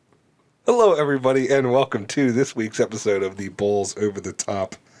Hello, everybody, and welcome to this week's episode of the Bulls Over the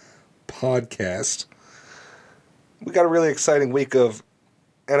Top podcast. We got a really exciting week of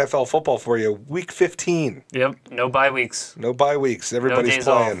NFL football for you. Week 15. Yep, no bye weeks. No bye weeks. Everybody's days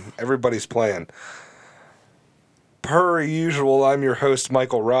playing. off. Everybody's playing. Per usual, I'm your host,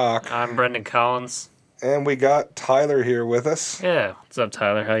 Michael Rock, I'm Brendan Collins. and we got Tyler here with us. Yeah, what's up,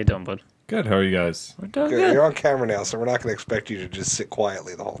 Tyler? How you doing, bud? Good. How are you guys? We're doing Good. good. You're on camera now, so we're not going to expect you to just sit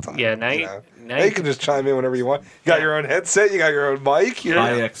quietly the whole time. Yeah, now you can just chime in whenever you want. You got your own headset. You got your own mic. You know?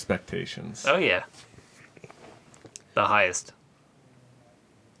 High expectations. Oh yeah, the highest.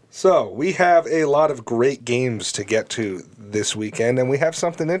 So, we have a lot of great games to get to this weekend, and we have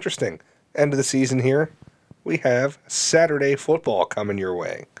something interesting. End of the season here. We have Saturday football coming your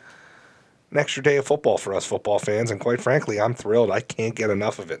way. An extra day of football for us football fans, and quite frankly, I'm thrilled. I can't get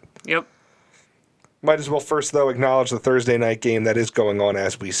enough of it. Yep. Might as well first, though, acknowledge the Thursday night game that is going on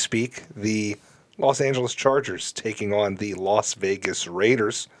as we speak. The Los Angeles Chargers taking on the Las Vegas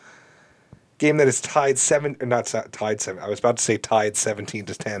Raiders. Game that is tied 17 to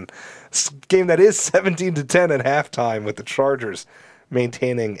 10. Game that is 17 to 10 at halftime with the Chargers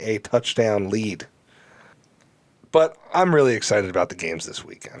maintaining a touchdown lead. But I'm really excited about the games this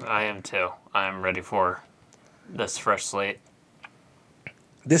weekend. I am too. I'm ready for this fresh slate.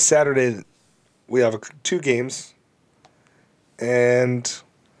 This Saturday, we have two games, and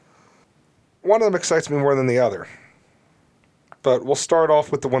one of them excites me more than the other. But we'll start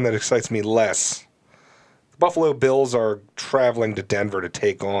off with the one that excites me less. The Buffalo Bills are traveling to Denver to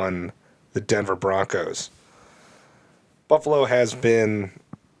take on the Denver Broncos. Buffalo has been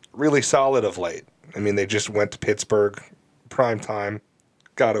really solid of late. I mean, they just went to Pittsburgh, prime time,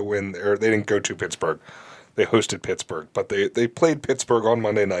 got to win. Or they didn't go to Pittsburgh. They hosted Pittsburgh, but they played Pittsburgh on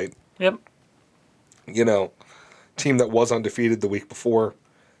Monday night. Yep. You know, team that was undefeated the week before,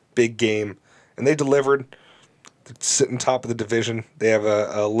 big game, and they delivered. They're sitting top of the division. They have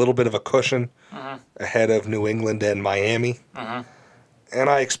a little bit of a cushion ahead of New England and Miami. And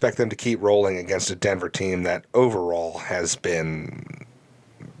I expect them to keep rolling against a Denver team that overall has been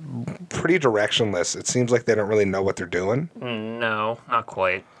pretty directionless. It seems like they don't really know what they're doing. No, not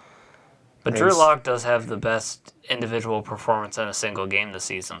quite. But And Drew Lock does have the best individual performance in a single game this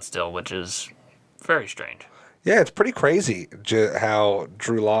season still, which is very strange. Yeah, it's pretty crazy how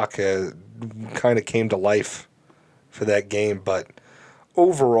Drew Lock kind of came to life for that game. But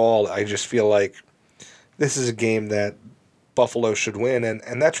overall, I just feel like this is a game that Buffalo should win,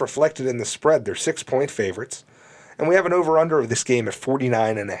 and that's reflected in the spread. They're 6-point favorites. And we have an over-under of this game at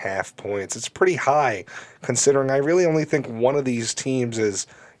 49.5 points. It's pretty high, considering I really only think one of these teams is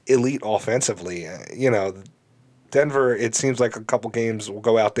elite offensively. Denver, it seems like a couple games will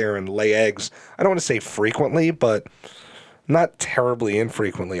go out there and lay eggs. I don't want to say frequently, but not terribly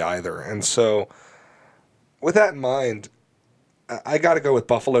infrequently either. And so, with that in mind, I got to go with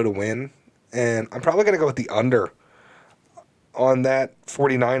Buffalo to win. And I'm probably going to go with the under on that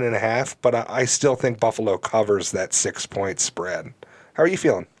 49.5, but I still think Buffalo covers that 6-point spread. How are you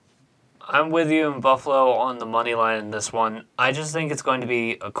feeling? I'm with you in Buffalo on the money line in this one. I just think it's going to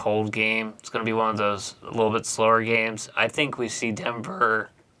be a cold game. It's going to be one of those a little bit slower games. I think we see Denver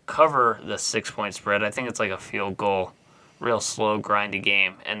cover the 6-point spread. I think it's like a field goal, real slow, grindy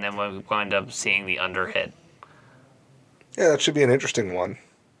game, and then we wind up seeing the under hit. Yeah, that should be an interesting one.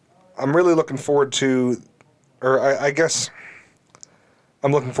 I'm really looking forward to, I guess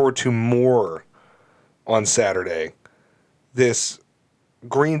I'm looking forward to more on Saturday. This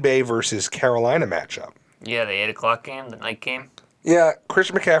Green Bay versus Carolina matchup. Yeah, the 8 o'clock game, the night game. Yeah,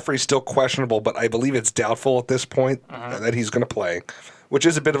 Christian McCaffrey's still questionable, but I believe it's doubtful at this point that he's going to play, which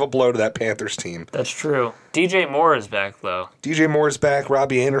is a bit of a blow to that Panthers team. That's true. DJ Moore is back, though. DJ Moore's back.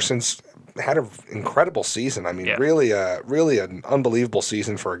 Robbie Anderson's had an incredible season. I mean, really an unbelievable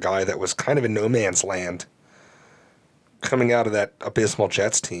season for a guy that was kind of in no man's land coming out of that abysmal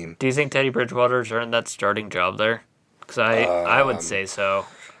Jets team. Do you think Teddy Bridgewater's earned that starting job there? Because I would say so.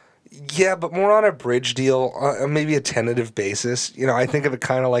 Yeah, but more on a bridge deal, maybe a tentative basis. I think of it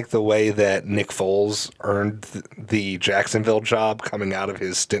kind of like the way that Nick Foles earned the Jacksonville job coming out of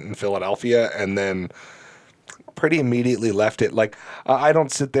his stint in Philadelphia and then pretty immediately left it. Like, I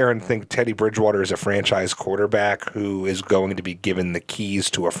don't sit there and think Teddy Bridgewater is a franchise quarterback who is going to be given the keys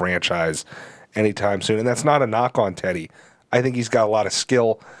to a franchise anytime soon. And that's not a knock on Teddy. I think he's got a lot of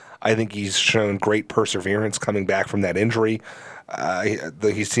skill. I think he's shown great perseverance coming back from that injury.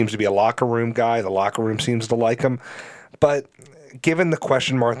 He seems to be a locker room guy. The locker room seems to like him. But given the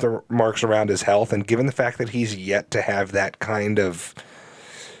question marks around his health and given the fact that he's yet to have that kind of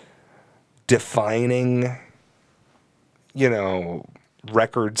defining,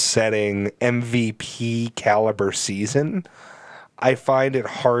 record-setting MVP caliber season, I find it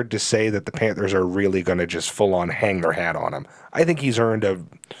hard to say that the Panthers are really going to just full-on hang their hat on him. I think he's earned a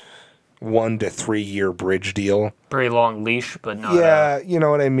 1 to 3 year bridge deal. Pretty long leash, but not. Yeah, you know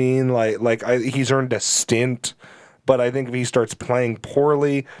what I mean. He's earned a stint, but I think if he starts playing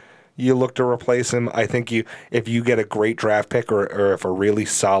poorly, you look to replace him. I think if you get a great draft pick or if a really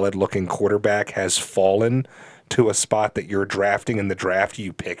solid looking quarterback has fallen to a spot that you're drafting in the draft,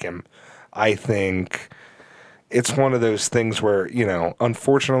 you pick him. I think it's one of those things where,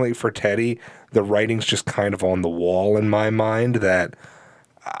 unfortunately for Teddy, the writing's just kind of on the wall in my mind that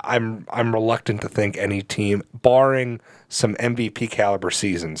I'm reluctant to think any team, barring some MVP caliber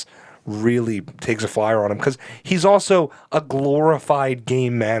seasons, really takes a flyer on him, because he's also a glorified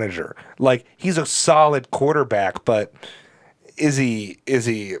game manager. Like, he's a solid quarterback, but is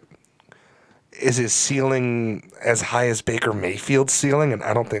his ceiling as high as Baker Mayfield's ceiling? And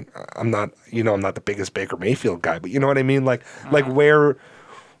I don't think I'm not the biggest Baker Mayfield guy, but you know what I mean?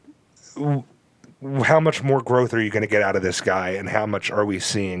 How much more growth are you going to get out of this guy, and how much are we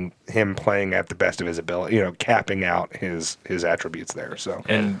seeing him playing at the best of his ability, capping out his attributes there. So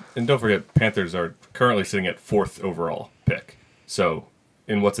and don't forget, Panthers are currently sitting at 4th overall pick. So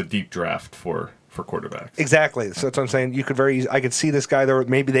in what's a deep draft for quarterbacks. Exactly. So that's what I'm saying. I could see this guy there.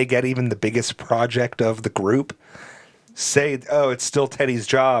 Maybe they get even the biggest project of the group. Say, it's still Teddy's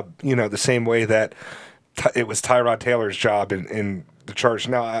job, the same way that it was Tyrod Taylor's job in the Chargers.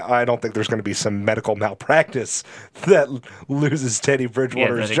 Now, I don't think there's going to be some medical malpractice that loses Teddy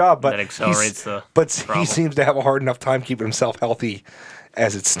Bridgewater's job, but that accelerates the problem. He seems to have a hard enough time keeping himself healthy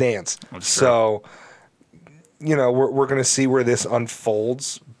as it stands. That's so, we're going to see where this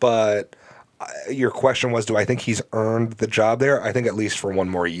unfolds, but your question was, do I think he's earned the job there? I think at least for one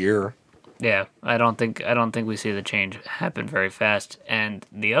more year. Yeah, I don't think we see the change happen very fast. And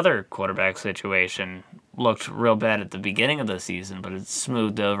the other quarterback situation looked real bad at the beginning of the season, but it's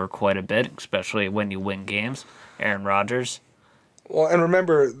smoothed over quite a bit, especially when you win games. Aaron Rodgers. Well, and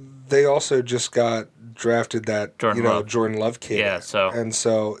remember, they also just got drafted that Jordan Love kid. Yeah,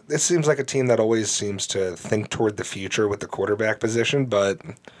 so this seems like a team that always seems to think toward the future with the quarterback position, but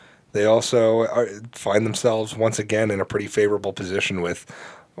they also find themselves once again in a pretty favorable position with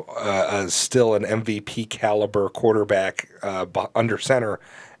still an MVP caliber quarterback under center,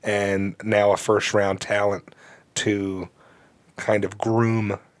 and now a first round talent to kind of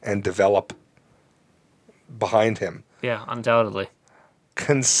groom and develop behind him. Yeah, undoubtedly.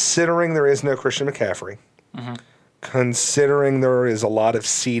 Considering there is no Christian McCaffrey, considering there is a lot of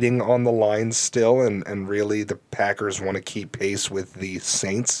seeding on the line still, and really the Packers want to keep pace with the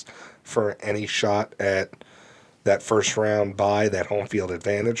Saints for any shot at that first round bye, that home field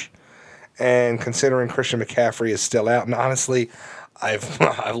advantage. And considering Christian McCaffrey is still out, and honestly, I've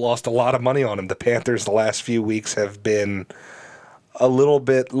lost a lot of money on him. The Panthers the last few weeks have been a little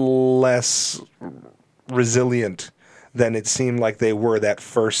bit less resilient than it seemed like they were that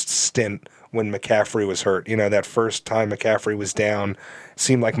first stint when McCaffrey was hurt. That first time McCaffrey was down,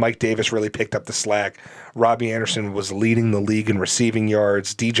 seemed like Mike Davis really picked up the slack. Robbie Anderson was leading the league in receiving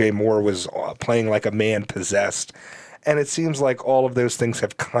yards. DJ Moore was playing like a man possessed. And it seems like all of those things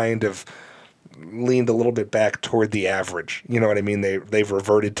have kind of leaned a little bit back toward the average. You know what I mean? They've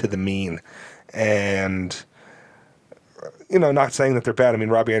reverted to the mean. And, not saying that they're bad. I mean,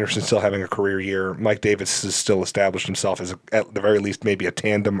 Robbie Anderson's still having a career year. Mike Davis has still established himself as, at the very least, maybe a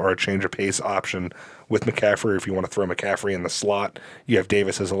tandem or a change of pace option with McCaffrey. If you want to throw McCaffrey in the slot, you have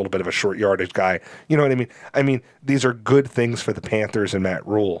Davis as a little bit of a short yardage guy. You know what I mean? I mean, these are good things for the Panthers and Matt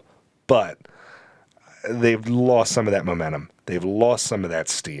Rule, but they've lost some of that momentum. They've lost some of that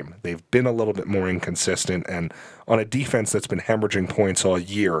steam. They've been a little bit more inconsistent, and on a defense that's been hemorrhaging points all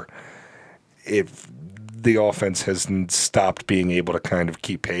year, if the offense has stopped being able to kind of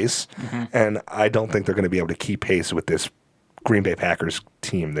keep pace, and I don't think they're going to be able to keep pace with this Green Bay Packers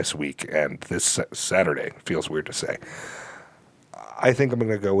team this week and this Saturday. Feels weird to say. I think I'm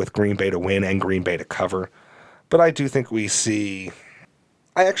going to go with Green Bay to win and Green Bay to cover, but I do think we see.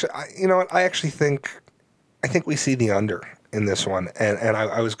 I think we see the under in this one, and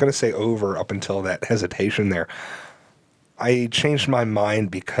I was going to say over up until that hesitation there. I changed my mind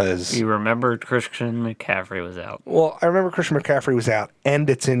because... You remembered Christian McCaffrey was out. Well, I remember Christian McCaffrey was out, and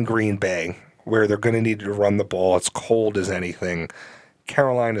it's in Green Bay, where they're going to need to run the ball. It's cold as anything.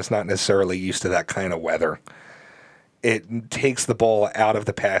 Carolina's not necessarily used to that kind of weather. It takes the ball out of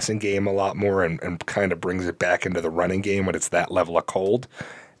the passing game a lot more and kind of brings it back into the running game when it's that level of cold.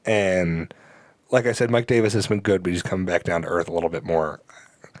 And like I said, Mike Davis has been good, but he's coming back down to earth a little bit more.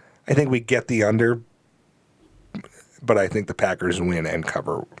 I think we get the under, but I think the Packers win and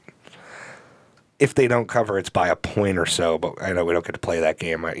cover. If they don't cover, it's by a point or so, but I know we don't get to play that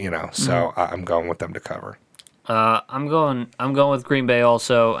game, so I'm going with them to cover. I'm going with Green Bay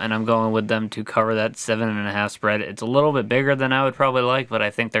also, and I'm going with them to cover that 7.5 spread. It's a little bit bigger than I would probably like, but I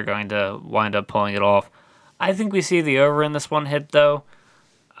think they're going to wind up pulling it off. I think we see the over in this one hit, though.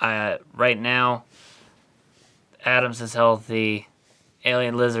 Right now, Adams is healthy,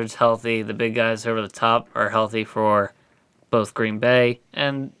 Alien Lizard's healthy, the big guys over the top are healthy for both Green Bay,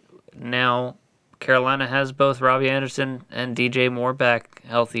 and now Carolina has both Robbie Anderson and DJ Moore back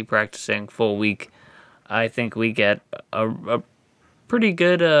healthy, practicing full week. I think we get a pretty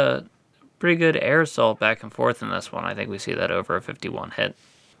good air assault back and forth in this one. I think we see that over a 51 hit.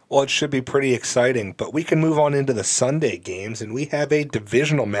 Well, it should be pretty exciting, but we can move on into the Sunday games, and we have a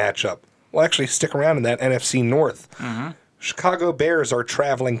divisional matchup. We'll actually stick around in that NFC North. Mm-hmm. Chicago Bears are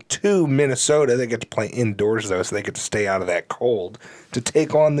traveling to Minnesota. They get to play indoors, though, so they get to stay out of that cold, to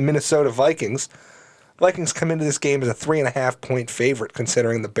take on the Minnesota Vikings. Vikings come into this game as a 3.5-point favorite,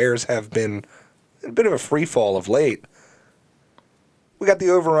 considering the Bears have been a bit of a free fall of late. We got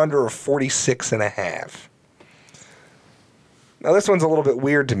the over-under of 46.5. Now, this one's a little bit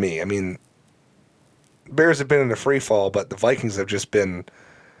weird to me. I mean, Bears have been in a free fall, but the Vikings have just been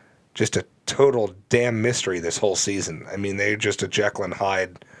just a total damn mystery this whole season. I mean, they're just a Jekyll and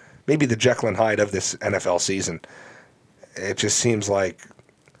Hyde, maybe the Jekyll and Hyde of this NFL season. It just seems like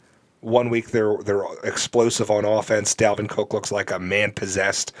one week they're explosive on offense. Dalvin Cook looks like a man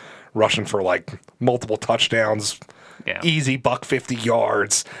possessed, rushing for like multiple touchdowns, easy $150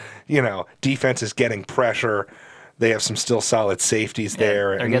 yards. Defense is getting pressure. They have some still solid safeties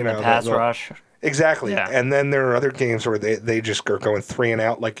there. They're getting the pass rush. Exactly. Yeah. And then there are other games where they just are going 3 and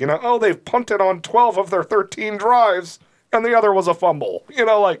out. Like, they've punted on 12 of their 13 drives, and the other was a fumble.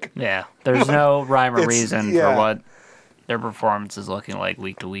 Yeah, there's no rhyme or reason for what their performance is looking like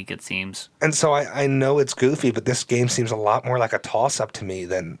week to week, it seems. And so I know it's goofy, but this game seems a lot more like a toss-up to me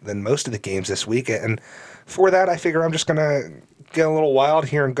than most of the games this week. And for that, I figure I'm just going to get a little wild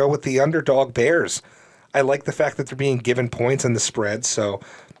here and go with the underdog Bears. I like the fact that they're being given points in the spread, so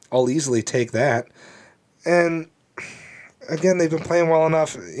I'll easily take that. And again, they've been playing well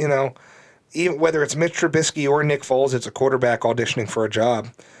enough, even whether it's Mitch Trubisky or Nick Foles, it's a quarterback auditioning for a job.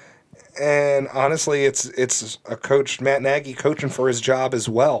 And honestly, it's a coach, Matt Nagy, coaching for his job as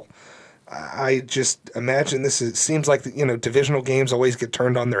well. I just imagine it seems like, divisional games always get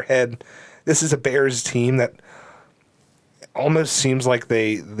turned on their head. This is a Bears team that almost seems like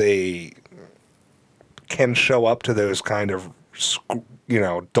they can show up to those kind of,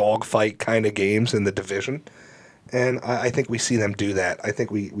 dogfight kind of games in the division. And I think we see them do that. I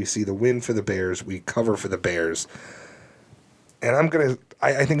think we see the win for the Bears. We cover for the Bears. And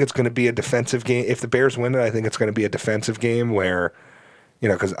I think it's going to be a defensive game. If the Bears win it, I think it's going to be a defensive game where,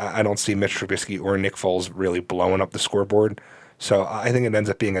 because I don't see Mitch Trubisky or Nick Foles really blowing up the scoreboard. So I think it ends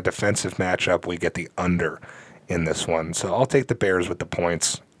up being a defensive matchup. We get the under in this one. So I'll take the Bears with the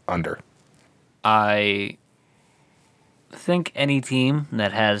points under. I think any team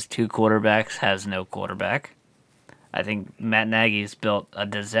that has 2 quarterbacks has no quarterback. I think Matt Nagy's built a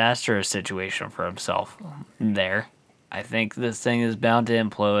disastrous situation for himself there. I think this thing is bound to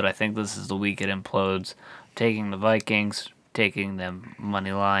implode. I think this is the week it implodes. Taking the Vikings, taking them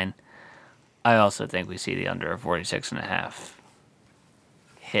money line. I also think we see the under of 46.5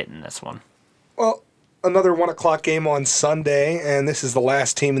 hit in this one. Well, another 1 o'clock game on Sunday, and this is the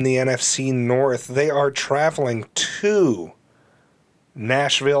last team in the NFC North. They are traveling to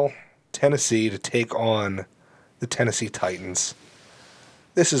Nashville, Tennessee, to take on the Tennessee Titans.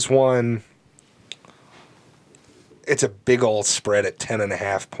 This is one. It's a big old spread at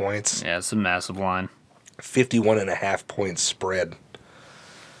 10.5 points. Yeah, it's a massive line. 51.5 point spread.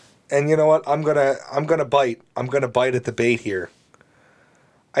 And you know what? I'm gonna bite. I'm gonna bite at the bait here.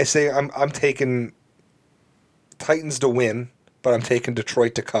 I say I'm taking Titans to win, but I'm taking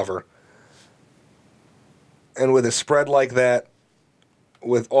Detroit to cover. And with a spread like that,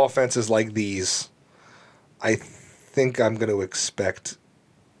 with offenses like these, I think I'm going to expect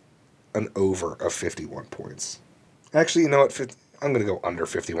an over of 51 points. Actually, you know what? I'm going to go under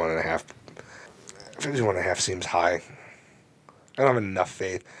 51.5. 51.5 seems high. I don't have enough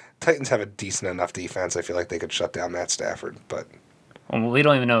faith. Titans have a decent enough defense. I feel like they could shut down Matt Stafford, but... Well, we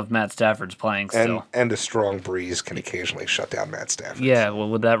don't even know if Matt Stafford's playing still. And a strong breeze can occasionally shut down Matt Stafford. Yeah, well,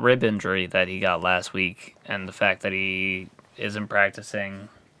 with that rib injury that he got last week and the fact that he isn't practicing,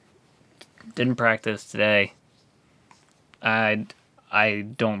 didn't practice today, I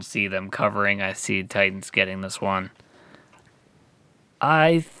don't see them covering. I see Titans getting this one.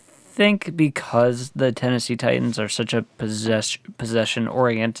 I think because the Tennessee Titans are such a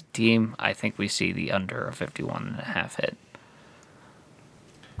possession-oriented team, I think we see the under a 51.5 hit.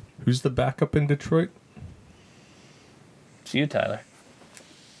 Who's the backup in Detroit? It's you, Tyler.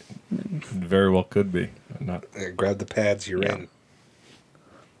 Very well could be. Not. Grab the pads, you're in.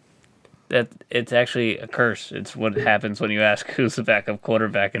 It's actually a curse. It's what happens when you ask who's the backup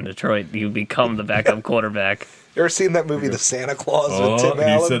quarterback in Detroit. You become the backup quarterback. You ever seen that movie, The Santa Claus, with Tim he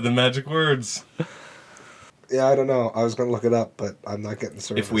Allen? said the magic words. Yeah, I don't know. I was going to look it up, but I'm not getting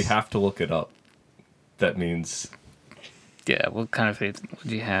service. If we have to look it up, that means Yeah, what kind of faith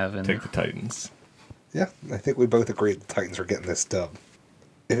would you have in... take the Titans. Yeah, I think we both agree the Titans are getting this dub.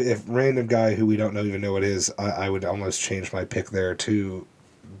 If random guy who we don't even know what it is, I would almost change my pick there to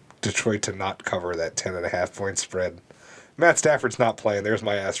Detroit to not cover that 10.5 point spread. Matt Stafford's not playing. There's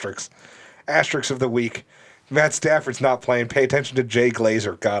my asterisk. Asterisk of the week. Matt Stafford's not playing. Pay attention to Jay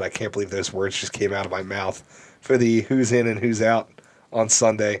Glazer. God, I can't believe those words just came out of my mouth for the who's in and who's out on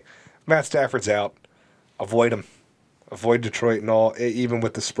Sunday. Matt Stafford's out. Avoid him. Avoid Detroit and all, even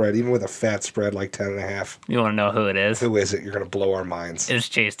with the spread, even with a fat spread like 10.5. You want to know who it is? Who is it? You're going to blow our minds. It's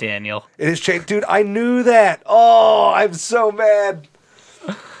Chase Daniel. It is Chase. Dude, I knew that. Oh, I'm so mad.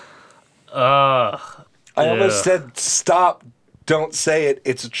 I almost said stop, don't say it.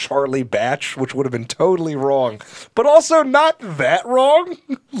 It's Charlie Batch, which would have been totally wrong, but also not that wrong.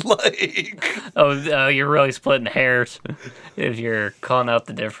 Oh, you're really splitting hairs if you're calling out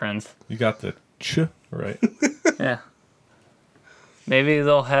the difference. You got the ch right. Yeah. Maybe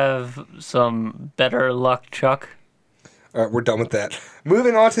they'll have some better luck, Chuck. All right, we're done with that.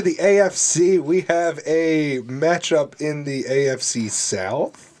 Moving on to the AFC, we have a matchup in the AFC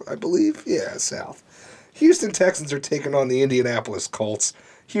South, I believe. Yeah, South. Houston Texans are taking on the Indianapolis Colts.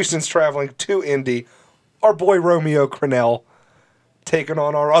 Houston's traveling to Indy. Our boy Romeo Crennel taking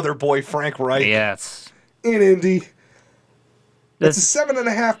on our other boy Frank Reich Yes. in Indy. It's a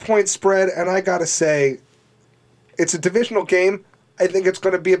 7.5 point spread, and I gotta say, it's a divisional game. I think it's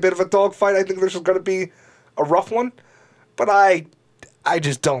going to be a bit of a dogfight. I think there's going to be a rough one. But I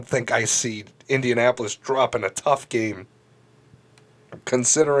just don't think I see Indianapolis dropping a tough game,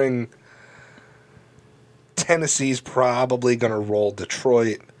 considering Tennessee's probably going to roll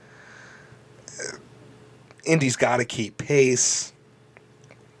Detroit. Indy's got to keep pace.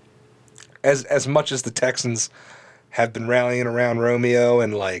 As much as the Texans have been rallying around Romeo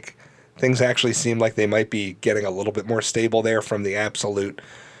and things actually seem like they might be getting a little bit more stable there from the absolute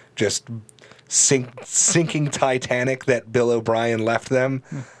just sinking Titanic that Bill O'Brien left them.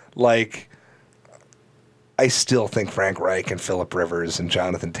 I still think Frank Reich and Phillip Rivers and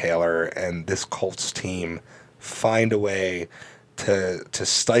Jonathan Taylor and this Colts team find a way to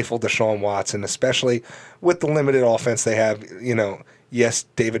stifle Deshaun Watson, especially with the limited offense they have. Yes,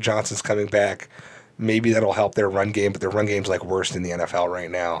 David Johnson's coming back. Maybe that'll help their run game, but their run game's worst in the NFL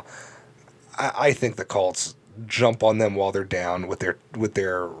right now. I think the Colts jump on them while they're down with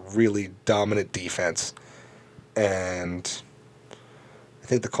their really dominant defense, and I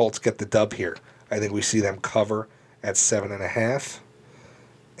think the Colts get the dub here. I think we see them cover at 7.5,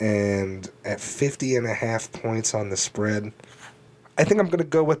 and at 50.5 points on the spread. I think I'm going to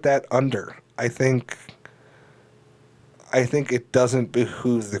go with that under. I think it doesn't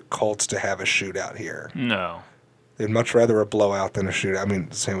behoove the Colts to have a shootout here. No. They'd much rather a blowout than a shootout. I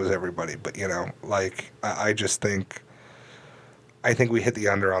mean, same as everybody, but I just think we hit the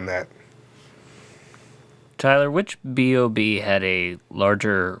under on that. Tyler, which BOB had a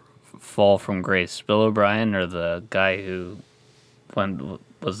larger fall from grace, Bill O'Brien or the guy who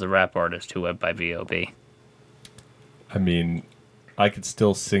was the rap artist who went by BOB? I mean, I could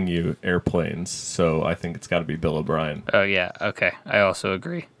still sing you Airplanes, so I think it's got to be Bill O'Brien. Oh, yeah. Okay. I also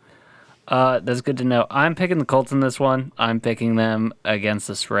agree. That's good to know. I'm picking the Colts in this one. I'm picking them against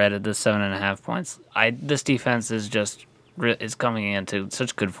the spread at the 7.5 points. This defense is coming into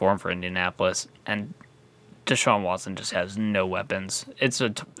such good form for Indianapolis, and Deshaun Watson just has no weapons.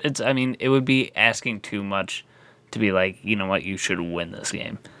 It would be asking too much to be you know what, you should win this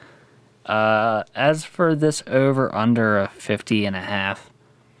game. As for this over under a 50.5,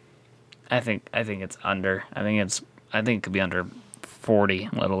 I think it's under. I think it could be under 40,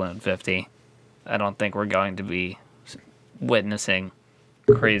 let alone 50. I don't think we're going to be witnessing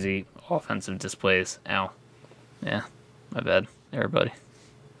crazy offensive displays. Ow. Yeah, my bad, everybody.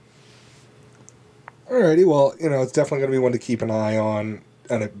 Alrighty, well, it's definitely going to be one to keep an eye on,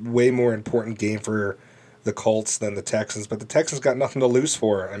 and a way more important game for the Colts than the Texans, but the Texans got nothing to lose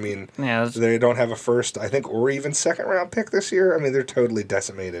for. I mean, they don't have a first, I think, or even second round pick this year. I mean, they're totally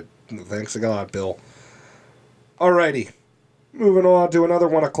decimated. Thanks to God, Bill. Alrighty. Moving on to another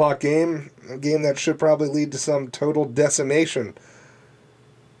 1 o'clock game, a game that should probably lead to some total decimation.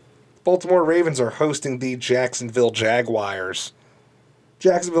 Baltimore Ravens are hosting the Jacksonville Jaguars.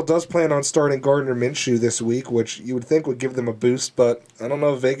 Jacksonville does plan on starting Gardner Minshew this week, which you would think would give them a boost, but I don't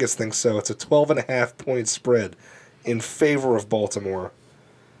know if Vegas thinks so. It's a 12.5 point spread in favor of Baltimore.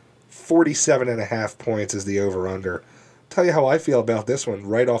 47.5 points is the over-under. Tell you how I feel about this one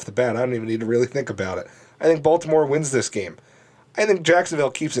right off the bat. I don't even need to really think about it. I think Baltimore wins this game. I think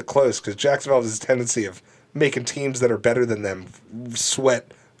Jacksonville keeps it close because Jacksonville has this tendency of making teams that are better than them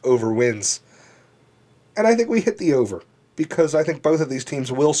sweat over wins. And I think we hit the over because I think both of these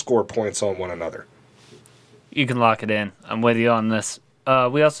teams will score points on one another. You can lock it in. I'm with you on this.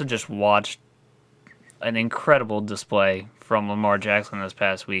 We also just watched an incredible display from Lamar Jackson this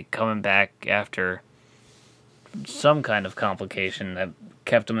past week, coming back after some kind of complication that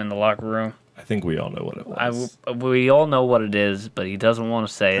kept him in the locker room. I think we all know what it was. We all know what it is, but he doesn't want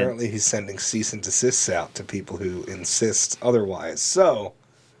to say Apparently he's sending cease and desists out to people who insist otherwise. So,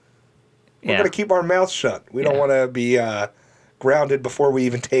 we're going to keep our mouths shut. We don't want to be grounded before we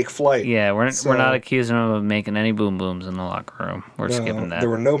even take flight. Yeah, we're not accusing him of making any boom booms in the locker room. We're skipping that. There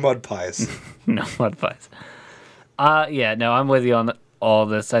were no mud pies. No mud pies. I'm with you on all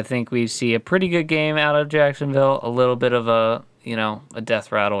this. I think we see a pretty good game out of Jacksonville. A little bit of a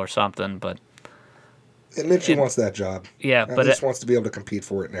death rattle or something, but Minshew wants that job. Yeah, but he wants to be able to compete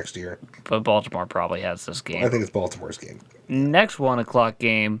for it next year. But Baltimore probably has this game. I think it's Baltimore's game. Next 1 o'clock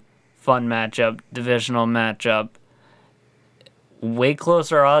game, fun matchup, divisional matchup. Way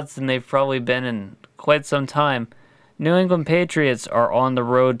closer odds than they've probably been in quite some time. New England Patriots are on the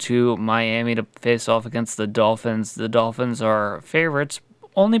road to Miami to face off against the Dolphins. The Dolphins are favorites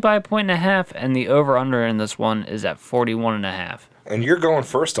only by 1.5, and the over-under in this one is at 41.5. And you're going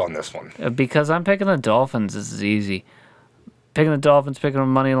first on this one. Because I'm picking the Dolphins. This is easy. Picking the Dolphins, picking a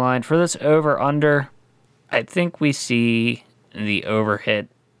money line. For this over-under, I think we see the over hit,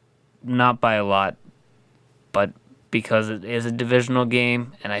 not by a lot, but because it is a divisional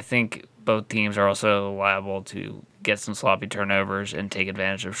game, and I think both teams are also liable to get some sloppy turnovers and take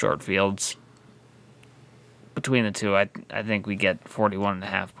advantage of short fields. Between the two, I think we get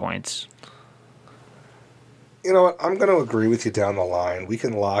 41.5 points. You know what? I'm going to agree with you down the line. We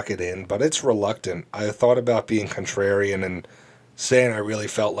can lock it in, but it's reluctant. I thought about being contrarian and saying I really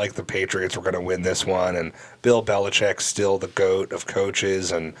felt like the Patriots were going to win this one, and Bill Belichick's still the GOAT of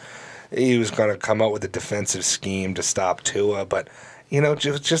coaches, and he was going to come up with a defensive scheme to stop Tua, but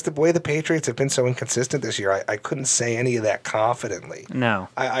just the way the Patriots have been so inconsistent this year, I couldn't say any of that confidently. No.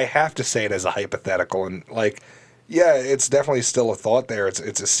 I have to say it as a hypothetical, and it's definitely still a thought there. It's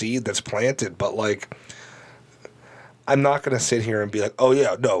a seed that's planted, but I'm not going to sit here and be like, oh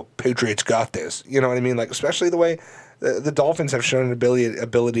yeah, no, Patriots got this. You know what I mean? Especially the way the Dolphins have shown an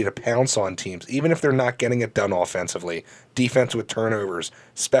ability to pounce on teams, even if they're not getting it done offensively. Defense with turnovers,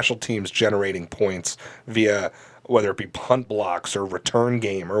 special teams generating points via whether it be punt blocks or return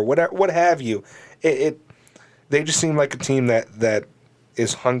game or what have you. They just seem like a team that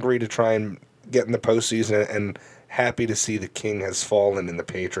is hungry to try and get in the postseason and happy to see the king has fallen in the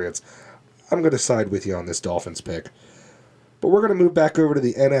Patriots. I'm going to side with you on this Dolphins pick. But we're going to move back over to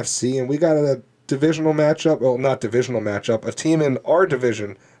the NFC, and we got a divisional matchup. Well, not divisional matchup. A team in our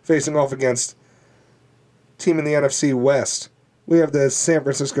division facing off against a team in the NFC West. We have the San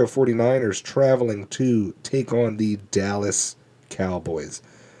Francisco 49ers traveling to take on the Dallas Cowboys.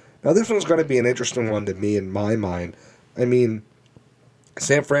 Now, this one's going to be an interesting one to me in my mind. I mean,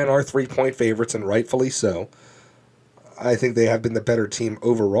 San Fran are 3-point favorites, and rightfully so. I think they have been the better team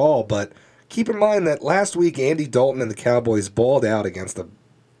overall, but keep in mind that last week Andy Dalton and the Cowboys balled out against the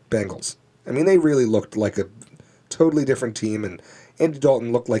Bengals. I mean, they really looked like a totally different team, and Andy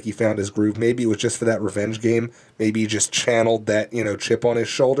Dalton looked like he found his groove. Maybe it was just for that revenge game. Maybe he just channeled that, chip on his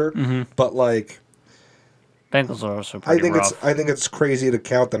shoulder. Mm-hmm. But Bengals are also pretty rough. I think it's crazy to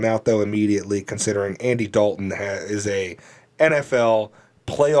count them out though immediately, considering Andy Dalton is a NFL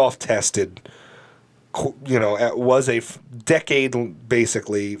playoff tested. Was a decade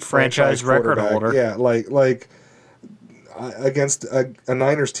basically franchise record holder. Yeah, against a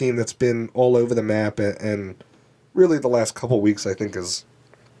Niners team that's been all over the map and really the last couple weeks I think has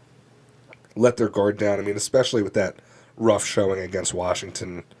let their guard down. I mean, especially with that rough showing against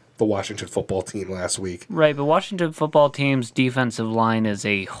Washington, the Washington football team last week. Right, but Washington football team's defensive line is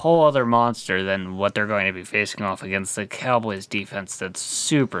a whole other monster than what they're going to be facing off against the Cowboys defense that's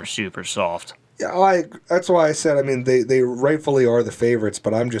super, super soft. Yeah, that's why I said, I mean, they rightfully are the favorites,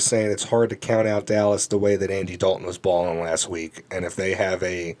 but I'm just saying it's hard to count out Dallas the way that Andy Dalton was balling last week. And if they have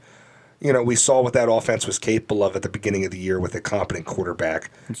a we saw what that offense was capable of at the beginning of the year with a competent quarterback.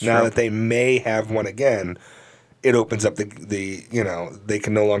 Now true. that they may have one again, it opens up the they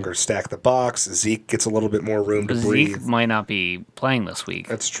can no longer stack the box. Zeke gets a little bit more room to breathe. Zeke might not be playing this week.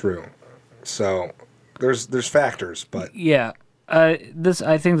 That's true. So there's factors, but Yeah, I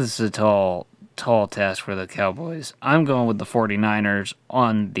think this is a tall task for the Cowboys. I'm going with the 49ers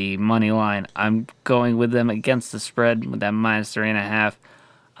on the money line. I'm going with them against the spread with that -3.5.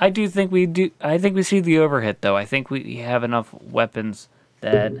 I think we see the overhit though. I think we have enough weapons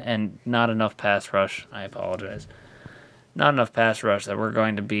and not enough pass rush. I apologize. Not enough pass rush that we're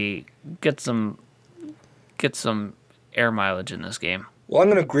going to get some air mileage in this game. well, I'm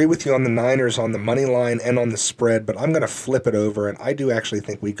going to agree with you on the Niners on the money line and on the spread, but I'm going to flip it over, and I do actually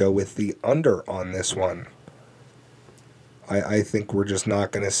think we go with the under on this one. I think we're just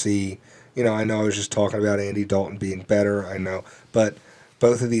not going to see, I know I was just talking about Andy Dalton being better, I know, but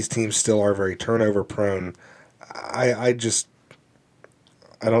both of these teams still are very turnover prone. I don't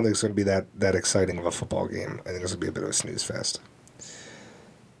think it's going to be that exciting of a football game. I think it's going to be a bit of a snooze fest.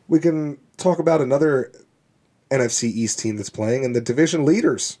 We can talk about another NFC East team that's playing, and the division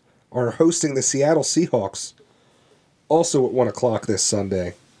leaders are hosting the Seattle Seahawks, also at 1 o'clock this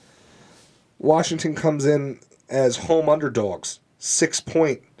Sunday. Washington comes in as home underdogs,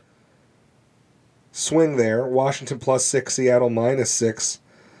 6-point swing there. Washington +6, Seattle -6.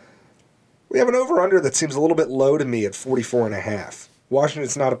 We have an over-under that seems a little bit low to me at 44.5.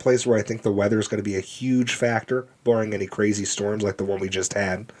 Washington's not a place where I think the weather is going to be a huge factor, barring any crazy storms like the one we just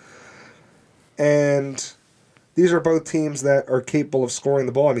had. And these are both teams that are capable of scoring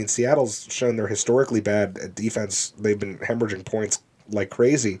the ball. I mean, Seattle's shown they're historically bad at defense. They've been hemorrhaging points like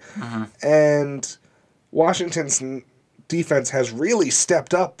crazy. And Washington's defense has really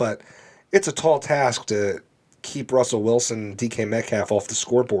stepped up, but it's a tall task to keep Russell Wilson and DK Metcalf off the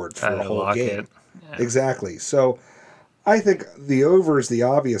scoreboard for a whole game. Yeah. Exactly. So I think the over is the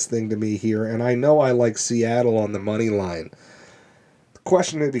obvious thing to me here, and I know I like Seattle on the money line. The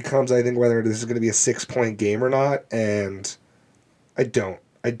question it becomes, I think, whether this is going to be a 6-point game or not, and I don't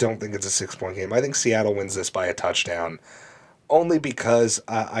think it's a 6-point game. I think Seattle wins this by a touchdown, only because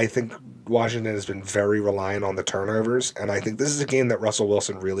I think Washington has been very reliant on the turnovers, and I think this is a game that Russell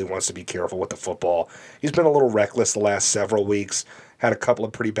Wilson really wants to be careful with the football. He's been a little reckless the last several weeks, had a couple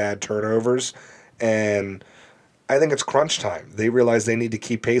of pretty bad turnovers, and I think it's crunch time. They realize they need to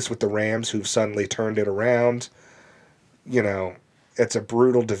keep pace with the Rams, who've suddenly turned it around. It's a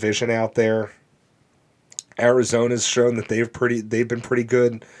brutal division out there. Arizona's shown that they've been pretty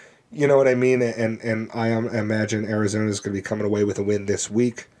good. You know what I mean? And I imagine Arizona's going to be coming away with a win this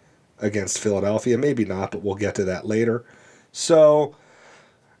week against Philadelphia. Maybe not, but we'll get to that later. So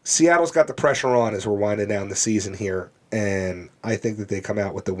Seattle's got the pressure on as we're winding down the season here. And I think that they come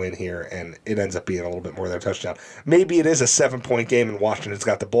out with the win here, and it ends up being a little bit more than a touchdown. Maybe it is a 7-point game and Washington's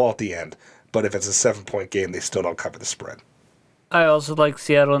got the ball at the end, but if it's a 7-point game, they still don't cover the spread. I also like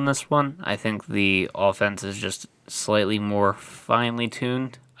Seattle in this one. I think the offense is just slightly more finely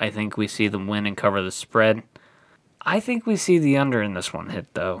tuned. I think we see them win and cover the spread. I think we see the under in this one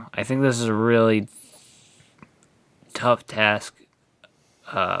hit, though. I think this is a really tough task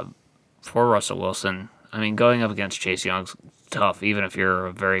for Russell Wilson. I mean, going up against Chase Young's tough, even if you're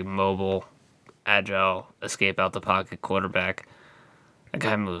a very mobile, agile, escape-out-the-pocket quarterback. That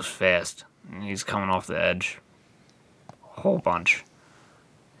guy moves fast. He's coming off the edge a whole bunch.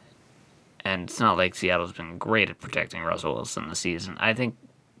 And it's not like Seattle's been great at protecting Russell Wilson this season. I think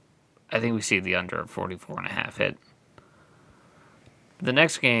we see the under 44.5 hit. The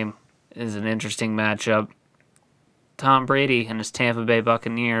next game is an interesting matchup. Tom Brady and his Tampa Bay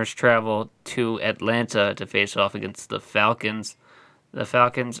Buccaneers travel to Atlanta to face off against the Falcons. The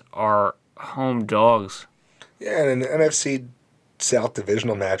Falcons are home dogs. Yeah, and an NFC South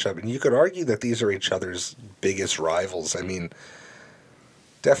divisional matchup, and you could argue that these are each other's biggest rivals. I mean,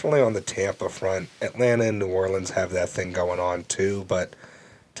 definitely on the Tampa front, Atlanta and New Orleans have that thing going on too, but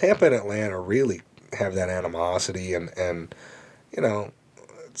Tampa and Atlanta really have that animosity, and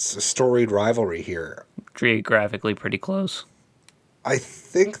it's a storied rivalry here. Geographically pretty close. I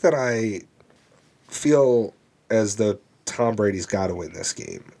think that I feel as though Tom Brady's got to win this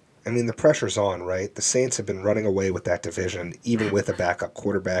game. I mean, the pressure's on, right? The Saints have been running away with that division, even with a backup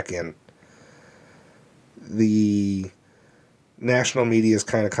quarterback in. The national media is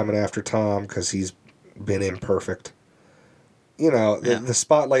kind of coming after Tom because he's been imperfect. The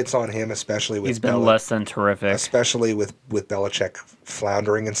spotlight's on him, especially with he's been less than terrific. Especially with Belichick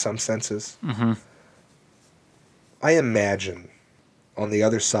floundering in some senses. Mm-hmm. I imagine on the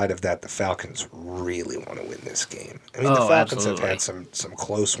other side of that, the Falcons really want to win this game. I mean, the Falcons absolutely. have had some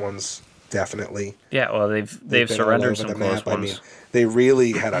close ones. definitely. Yeah, well, they've been all surrendered over some the close map. ones. I mean, they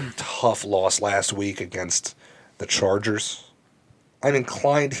really had a tough loss last week against the Chargers. I'm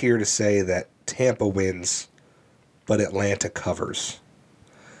inclined here to say that Tampa wins, but Atlanta covers.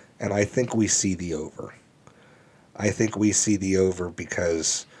 And I think we see the over. I think we see the over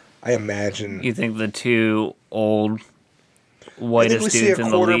because I imagine... You think the two old I think whitest we see dudes a in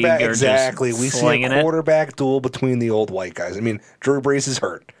the league quarterback... are Exactly. just We see slinging a quarterback duel between the old white guys. I mean, Drew Brees is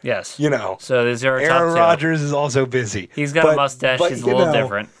hurt. it? Yes. You know. So these are our top Aaron two. Rodgers is also busy. He's got a mustache. He's a little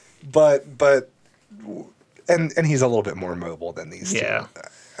different. But and he's a little bit more mobile than these Yeah. two.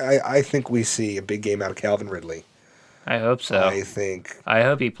 I think we see a big game out of Calvin Ridley. I hope so. I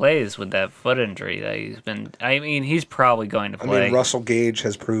hope he plays with that foot injury that he's been. I mean, he's probably going to play. I mean, Russell Gage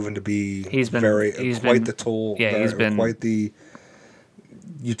has proven to be quite the tool. Yeah, he's been quite the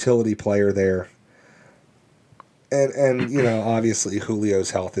utility player there. And you know, obviously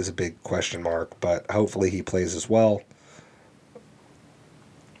Julio's health is a big question mark, but hopefully he plays as well.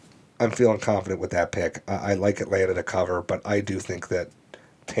 I'm feeling confident with that pick. I like Atlanta to cover, but I do think that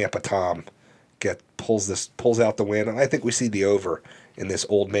Tampa Tom pulls out the win, and I think we see the over in this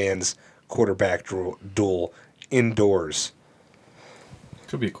old man's quarterback duel indoors.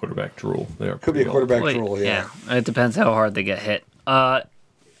 Could be a quarterback drool. Could be a quarterback duel, yeah. It depends how hard they get hit.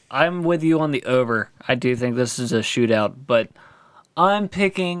 I'm with you on the over. I do think this is a shootout, but I'm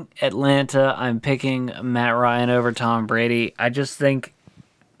picking Atlanta. I'm picking Matt Ryan over Tom Brady. I just think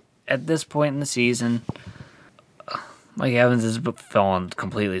at this point in the season, Mike Evans has fallen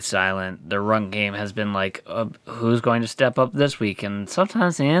completely silent. The run game has been like, who's going to step up this week? And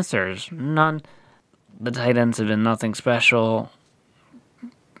sometimes the answer is none. The tight ends have been nothing special.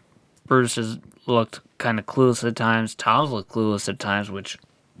 Bruce has looked kind of clueless at times. Tom's looked clueless at times, which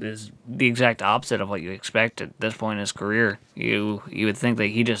is the exact opposite of what you expect at this point in his career. You would think that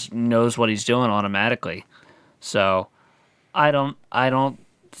he just knows what he's doing automatically. So I don't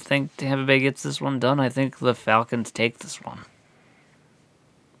think Tampa Bay gets this one done. I think the Falcons take this one.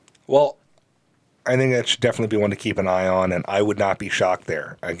 Well, I think that should definitely be one to keep an eye on, and I would not be shocked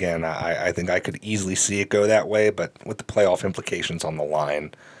there. Again, I think I could easily see it go that way, but with the playoff implications on the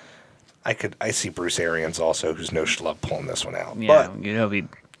line, I see Bruce Arians also, who's no schlub, pulling this one out. Yeah, but you know, we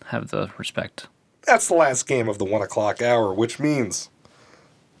have the respect. That's the last game of the 1 o'clock hour, which means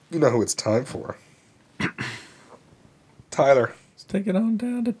you know who it's time for. Tyler. Let's take it on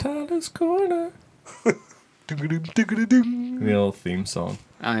down to Tyler's Corner. The old theme song.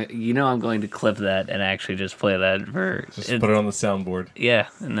 You know I'm going to clip that and actually just play that for... Just put it on the soundboard. Yeah,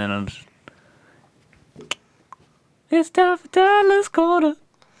 and then I'm just... It's time for Tyler's Corner.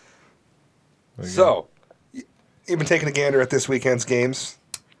 So, you've been taking a gander at this weekend's games.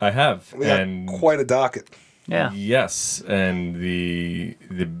 I have. We got quite a docket. Yeah. Yes, and the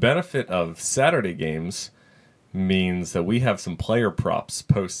benefit of Saturday games means that we have some player props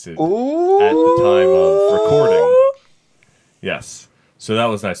posted at the time of recording. Yes. So that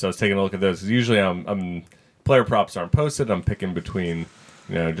was nice. I was taking a look at those. Usually I'm player props aren't posted. I'm picking between,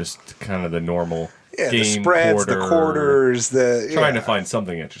 just kind of the normal game, the spreads, the quarters, trying to find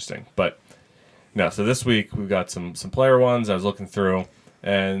something interesting. But no, so this week we've got some player ones I was looking through,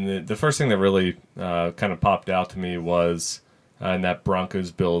 and the first thing that really kind of popped out to me was in that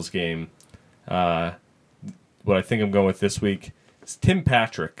Broncos-Bills game. What I think I'm going with this week is Tim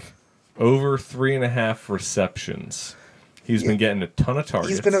Patrick, over 3.5 receptions. He's been getting a ton of targets.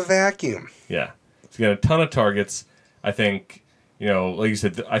 He's been a vacuum. Yeah. He's getting a ton of targets. I think, like you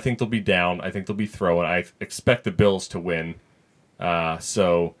said, I think they'll be down. I think they'll be throwing. I expect the Bills to win.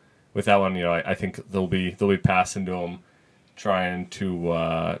 So with that one, I think they'll be passing to him, trying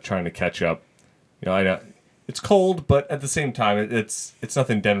to catch up. I know it's cold, but at the same time, it's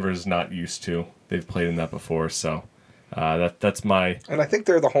nothing Denver's not used to. They've played in that before, so that's my. And I think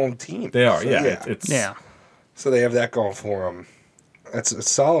they're the home team. They are, so, yeah. So they have that going for them. That's a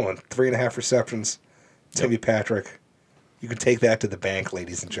solid one. 3.5 receptions. Timmy Patrick. You can take that to the bank,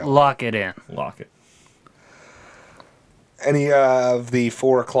 ladies and gentlemen. Lock it in. Lock it. Any of the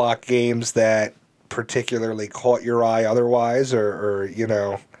 4 o'clock games that particularly caught your eye otherwise, or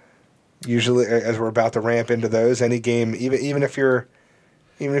usually as we're about to ramp into those, any game, even if you're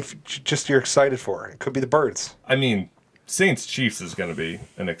excited for it could be the Birds. I mean, Saints Chiefs is going to be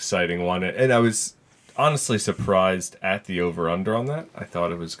an exciting one, and I was honestly surprised at the over/under on that. I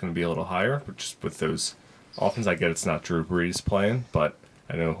thought it was going to be a little higher, but just with those offense, I get it's not Drew Brees playing, but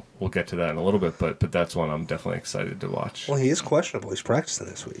I know we'll get to that in a little bit. But that's one I'm definitely excited to watch. Well, he is questionable. He's practicing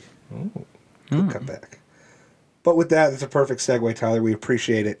this week. Oh, could come back. But with that, it's a perfect segue, Tyler. We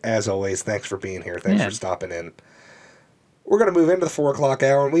appreciate it as always. Thanks for being here. Thanks for stopping in. We're going to move into the 4 o'clock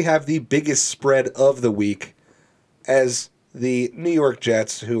hour, and we have the biggest spread of the week as the New York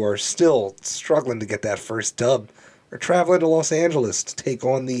Jets, who are still struggling to get that first dub, are traveling to Los Angeles to take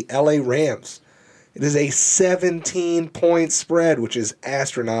on the LA Rams. It is a 17-point spread, which is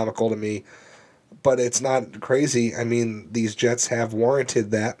astronomical to me, but it's not crazy. I mean, these Jets have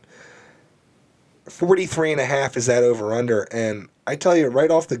warranted that. 43.5 is that over-under, and I tell you,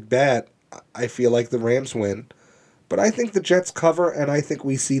 right off the bat, I feel like the Rams win. But I think the Jets cover, and I think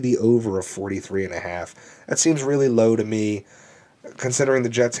we see the over of 43.5. That seems really low to me, considering the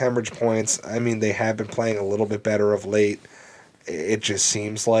Jets' hemorrhage points. I mean, they have been playing a little bit better of late. It just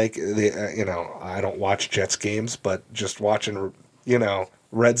seems like, I don't watch Jets games, but just watching,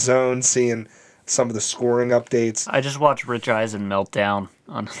 Red Zone, seeing some of the scoring updates. I just watched Rich Eisen melt down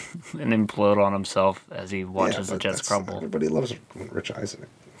and implode on himself as he watches the Jets crumble. Everybody loves when Rich Eisen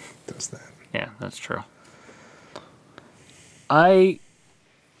does that. Yeah, that's true. I'm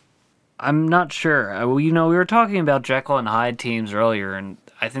not sure. We were talking about Jekyll and Hyde teams earlier, and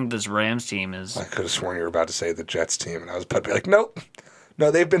I think this Rams team is... I could have sworn you were about to say the Jets team, and I was about to be like, nope.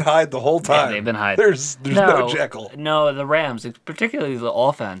 No, they've been Hyde the whole time. Yeah, they've been Hyde. There's no Jekyll. No, the Rams, particularly the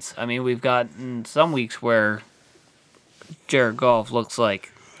offense. I mean, we've got some weeks where Jared Goff looks like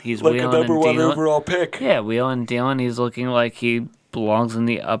he's like wheeling a number and one dealing. overall pick. Yeah, wheeling and dealing. He's looking like he belongs in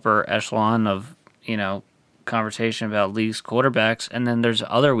the upper echelon of, conversation about league's quarterbacks, and then there's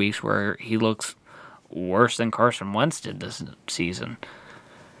other weeks where he looks worse than Carson Wentz did this season.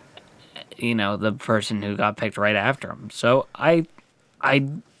 The person who got picked right after him. So I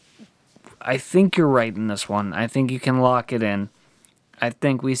think you're right in this one. I think you can lock it in. I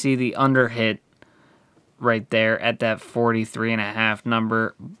think we see the under hit right there at that 43.5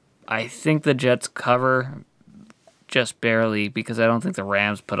 number. I think the Jets cover just barely because I don't think the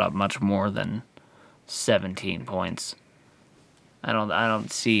Rams put up much more than 17 points. I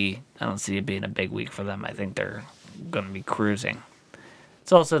don't see it being a big week for them. I think they're going to be cruising.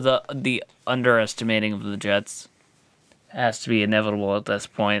 It's also the underestimating of the Jets has to be inevitable at this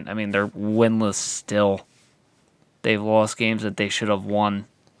point. I mean, they're winless still. They've lost games that they should have won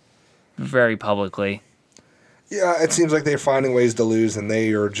very publicly. Yeah, it seems like they're finding ways to lose, and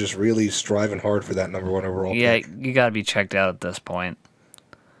they are just really striving hard for that number one overall pick. You got to be checked out at this point.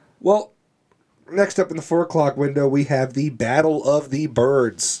 Well, next up in the 4 o'clock window, we have the Battle of the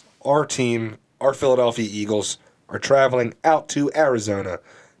Birds. Our team, our Philadelphia Eagles, are traveling out to Arizona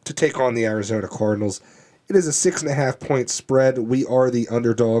to take on the Arizona Cardinals. It is a 6.5-point spread. We are the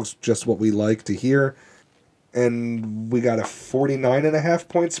underdogs, just what we like to hear. And we got a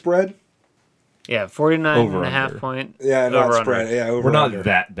 49.5-point spread. Yeah, 49.5 point. Yeah, not spread. Under. Yeah, over. We're not under.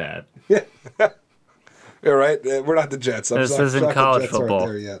 that bad. Yeah. You're right. We're not the Jets. This isn't college football.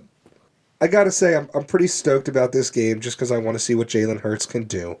 There yet. I got to say, I'm pretty stoked about this game just because I want to see what Jalen Hurts can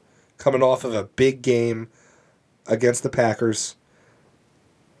do. Coming off of a big game against the Packers.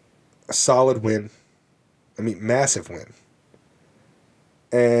 A solid win. I mean, massive win.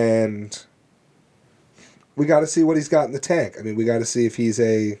 And we got to see what he's got in the tank. I mean, we got to see if he's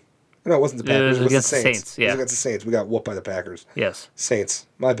a... No, it wasn't the Packers. It was against the Saints. Yeah. It was against the Saints. We got whooped by the Packers. Yes. Saints.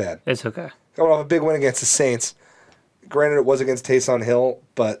 My bad. It's okay. Coming off a big win against the Saints. Granted, it was against Taysom Hill,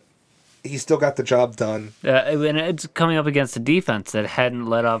 but he still got the job done. And it's coming up against a defense that hadn't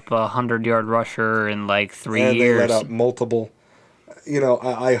let up a 100-yard rusher in like 3 years. And they let up multiple.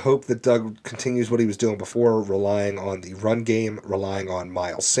 I hope that Doug continues what he was doing before, relying on the run game, relying on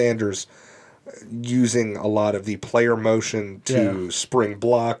Miles Sanders, using a lot of the player motion to spring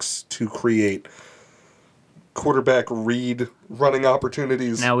blocks, to create quarterback read running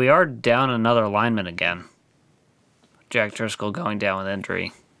opportunities. Now we are down another lineman again. Jack Driscoll going down with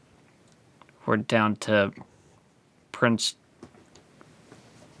injury. We're down to Prince.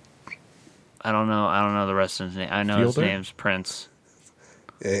 I don't know the rest of his name. I know his name's Prince.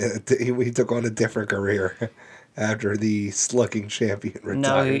 Yeah, he took on a different career after the slugging champion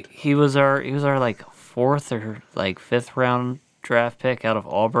retired. No, he was our like 4th or like 5th round draft pick out of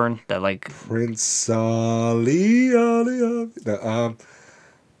Auburn. That like Prince Ali. No,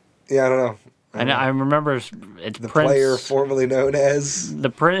 yeah, I don't know. I remember it's the Prince, player formerly known as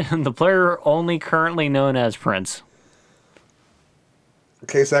the player only currently known as Prince.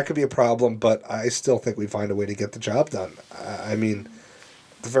 Okay, so that could be a problem, but I still think we find a way to get the job done. I mean,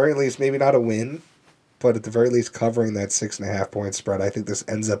 at the very least, maybe not a win, but at the very least covering that 6.5-point spread. I think this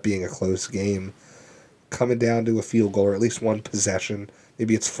ends up being a close game, coming down to a field goal or at least one possession.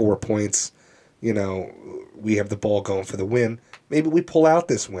 Maybe it's 4 points. We have the ball going for the win. Maybe we pull out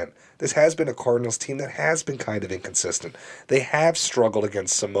this win. This has been a Cardinals team that has been kind of inconsistent. They have struggled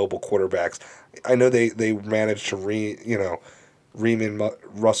against some mobile quarterbacks. I know they managed to ream in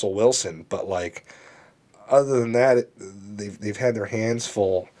Russell Wilson, but like other than that, they've had their hands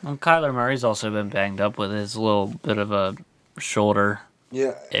full. Well, Kyler Murray's also been banged up with his little bit of a shoulder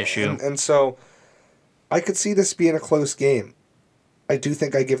issue. And so I could see this being a close game. I do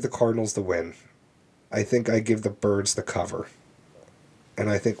think I give the Cardinals the win. I think I give the Birds the cover. And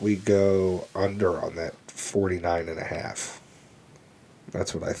I think we go under on that 49.5.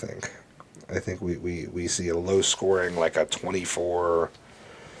 That's what I think. I think we see a low scoring, like a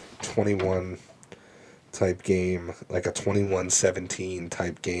 24-21 type game, like a 21-17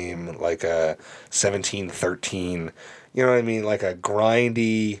 type game, like a 17-13. You know what I mean? Like a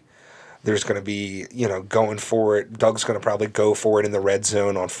grindy. There's going to be, going for it. Doug's going to probably go for it in the red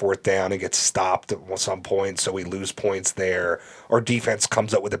zone on fourth down and get stopped at some point, so we lose points there. Or defense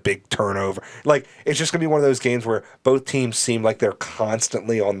comes up with a big turnover. Like, it's just going to be one of those games where both teams seem like they're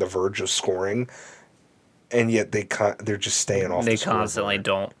constantly on the verge of scoring, and yet they're just staying off the scoreboard. They constantly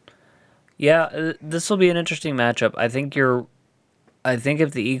don't. Yeah, this will be an interesting matchup. I think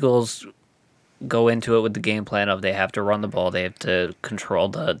if the Eagles go into it with the game plan of they have to run the ball, they have to control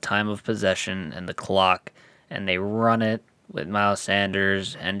the time of possession and the clock, and they run it with Miles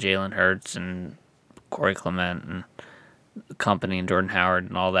Sanders and Jalen Hurts and Corey Clement and company and Jordan Howard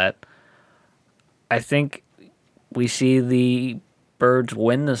and all that. I think we see the Birds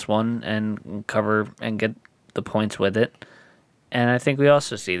win this one and cover and get the points with it, and I think we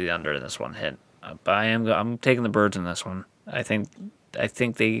also see the under in this one hit. But I'm taking the Birds in this one. I think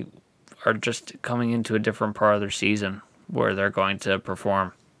they are just coming into a different part of their season where they're going to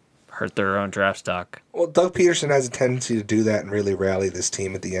perform, hurt their own draft stock. Well, Doug Peterson has a tendency to do that and really rally this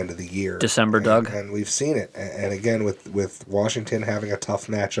team at the end of the year. Doug. And we've seen it. And again, with Washington having a tough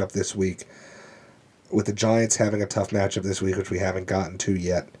matchup this week, with the Giants having a tough matchup this week, which we haven't gotten to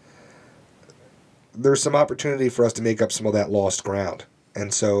yet, there's some opportunity for us to make up some of that lost ground.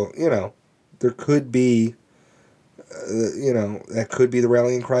 And so, there could be that could be the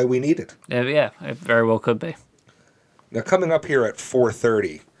rallying cry we needed. Yeah, it very well could be. Now, coming up here at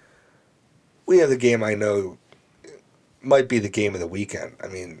 4:30, we have the game I know might be the game of the weekend. I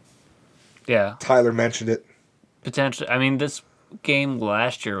mean, yeah, Tyler mentioned it. Potentially. I mean, this game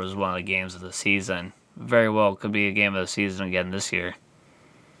last year was one of the games of the season. Very well could be a game of the season again this year.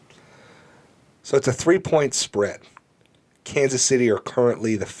 So it's a 3-point spread. Kansas City are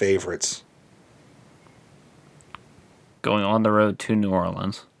currently the favorites. Going on the road to New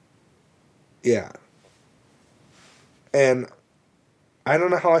Orleans. Yeah. And I don't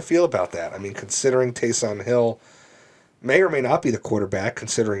know how I feel about that. I mean, considering Taysom Hill may or may not be the quarterback,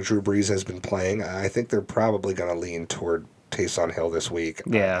 considering Drew Brees has been playing, I think they're probably going to lean toward Taysom Hill this week.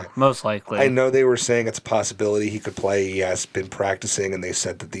 Yeah, most likely. I know they were saying it's a possibility he could play. He has been practicing, and they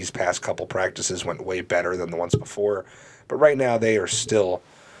said that these past couple practices went way better than the ones before. But right now they are still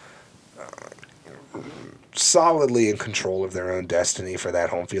solidly in control of their own destiny for that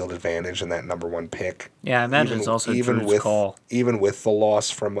home field advantage and that number one pick. Yeah, I imagine it's also Drew's call. Even with the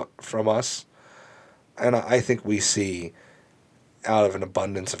loss from us. And I think we see, out of an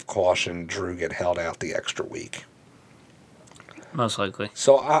abundance of caution, Drew get held out the extra week. Most likely.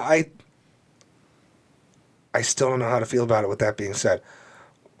 So I still don't know how to feel about it. With that being said,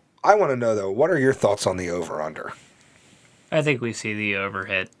 I want to know, though, what are your thoughts on the over-under? I think we see the over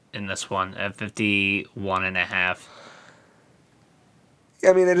hit in this one at 51.5.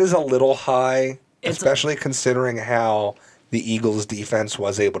 I mean, it is a little high, especially considering how the Eagles' defense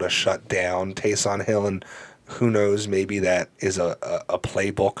was able to shut down Taysom Hill, and who knows, maybe that is a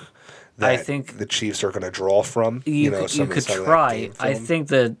playbook that I think the Chiefs are going to draw from. You could try. I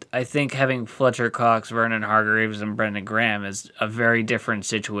think having Fletcher Cox, Vernon Hargreaves, and Brendan Graham is a very different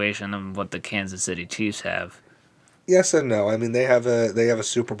situation than what the Kansas City Chiefs have. Yes and no. I mean, they have a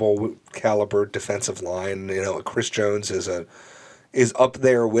Super Bowl caliber defensive line. Chris Jones is up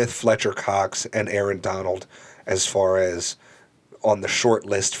there with Fletcher Cox and Aaron Donald as far as on the short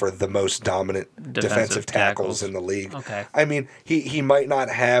list for the most dominant defensive tackles in the league. Okay. I mean, he might not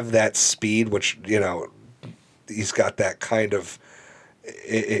have that speed, which, he's got that kind of,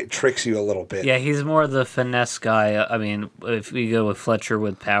 it tricks you a little bit. Yeah, he's more the finesse guy. I mean, if we go with Fletcher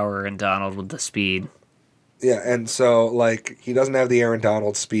with power and Donald with the speed. Yeah, and so, he doesn't have the Aaron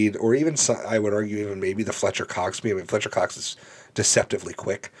Donald speed, or even, I would argue, even maybe the Fletcher Cox speed. I mean, Fletcher Cox is deceptively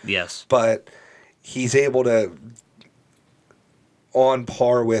quick. Yes. But he's able to, on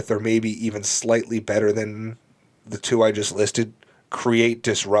par with, or maybe even slightly better than the two I just listed, create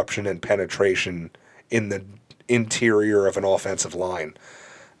disruption and penetration in interior of an offensive line.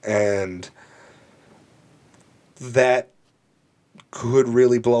 And that could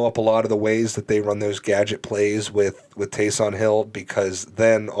really blow up a lot of the ways that they run those gadget plays with Taysom Hill, because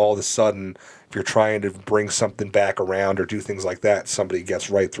then all of a sudden, if you're trying to bring something back around or do things like that, somebody gets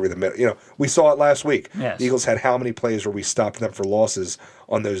right through the middle. You know, we saw it last week. Yes. The Eagles had how many plays where we stopped them for losses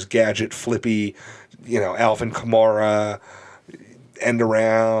on those gadget, flippy, you know, Alvin Kamara, end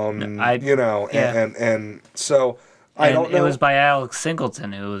around, and so I don't know. It was by Alex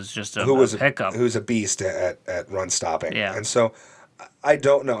Singleton, who was just a pickup. Who's a beast at run stopping. Yeah. And so I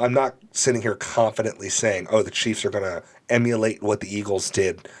don't know. I'm not sitting here confidently saying, oh, the Chiefs are going to emulate what the Eagles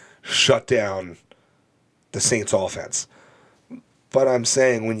did, shut down the Saints offense. But I'm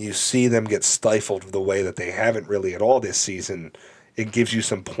saying when you see them get stifled the way that they haven't really at all this season, it gives you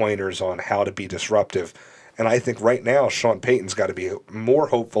some pointers on how to be disruptive. And I think right now Sean Payton's got to be more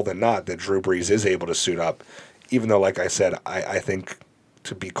hopeful than not that Drew Brees is able to suit up, even though, like I said, I think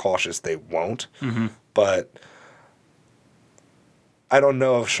to be cautious they won't. Mm-hmm. But I don't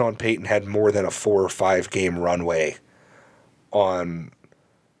know if Sean Payton had more than a 4 or 5 game runway on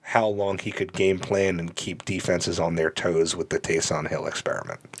how long he could game plan and keep defenses on their toes with the Taysom Hill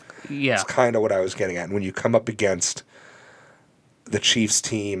experiment. Yeah. It's kind of what I was getting at. And when you come up against the Chiefs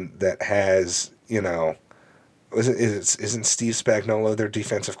team that has, you know, isn't Steve Spagnuolo their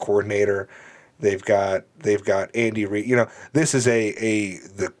defensive coordinator? They've got Andy Reid. You know, this is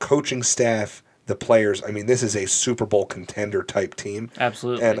the coaching staff, the players. I mean, this is a Super Bowl contender type team.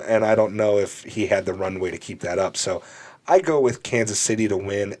 Absolutely. And I don't know if he had the runway to keep that up. So I go with Kansas City to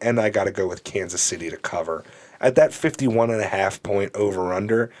win, and I got to go with Kansas City to cover. At that 51.5 point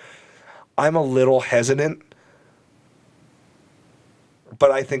over-under, I'm a little hesitant,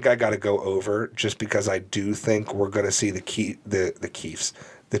 but I think I got to go over just because I do think we're going to see the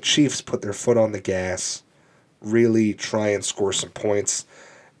Chiefs put their foot on the gas, really try and score some points,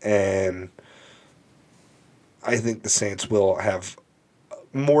 and I think the Saints will have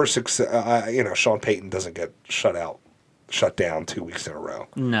more success. Sean Payton doesn't get shut down 2 weeks in a row.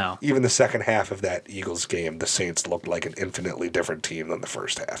 No. Even the second half of that Eagles game, the Saints looked like an infinitely different team than the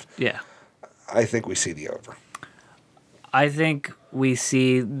first half. Yeah. I think we see the over. I think we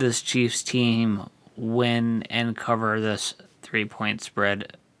see this Chiefs team win and cover this 3-point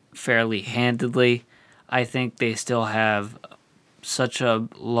spread fairly handedly. I think they still have such a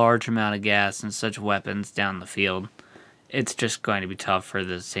large amount of gas and such weapons down the field. It's just going to be tough for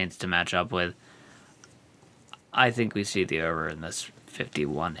the Saints to match up with. I think we see the over in this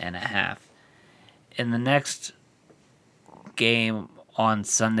 51.5. In the next game on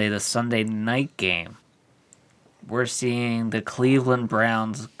Sunday, the Sunday night game, we're seeing the Cleveland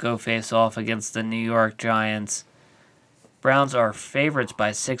Browns go face off against the New York Giants. Browns are favorites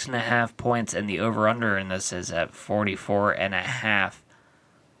by 6.5 points, and the over-under in this is at 44.5.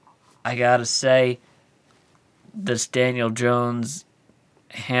 I gotta say, this Daniel Jones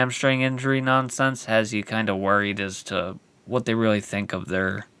hamstring injury nonsense has you kind of worried as to what they really think of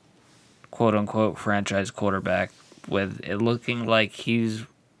their quote-unquote franchise quarterback, with it looking like he's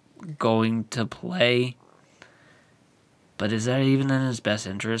going to play. But is that even in his best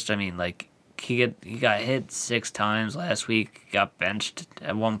interest? I mean, like, he got hit 6 times last week, got benched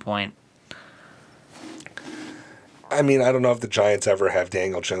at one point. I mean, I don't know if the Giants ever have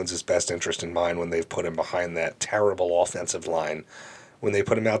Daniel Jones' best interest in mind when they've put him behind that terrible offensive line. When they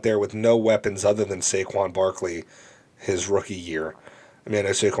put him out there with no weapons other than Saquon Barkley his rookie year. I mean, I know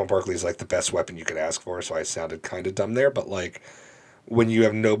Saquon Barkley is like the best weapon you could ask for, so I sounded kind of dumb there, but like, when you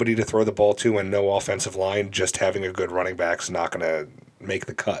have nobody to throw the ball to and no offensive line, just having a good running back's not going to make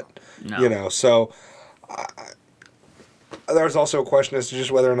the cut. No. You know, so there's also a question as to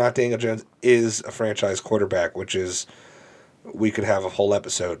just whether or not Daniel Jones is a franchise quarterback, which is, we could have a whole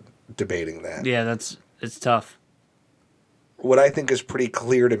episode debating that. Yeah, it's tough. What I think is pretty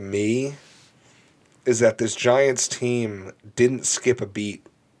clear to me is that this Giants team didn't skip a beat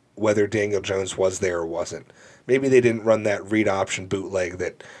whether Daniel Jones was there or wasn't. Maybe they didn't run that read option bootleg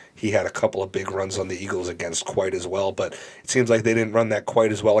that he had a couple of big runs on the Eagles against quite as well, but it seems like they didn't run that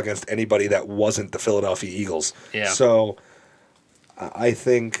quite as well against anybody that wasn't the Philadelphia Eagles. Yeah. So I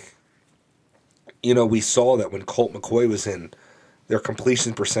think, we saw that when Colt McCoy was in, their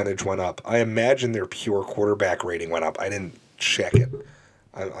completion percentage went up. I imagine their pure quarterback rating went up. I didn't check it.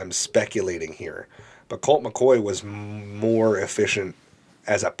 I'm speculating here. But Colt McCoy was more efficient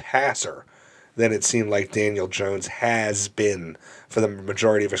as a passer than it seemed like Daniel Jones has been for the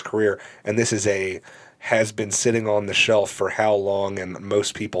majority of his career. And this is has been sitting on the shelf for how long, and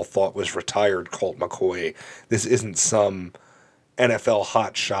most people thought was retired Colt McCoy. This isn't some NFL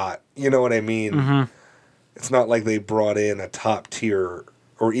hot shot. You know what I mean? Mm-hmm. It's not like they brought in a top tier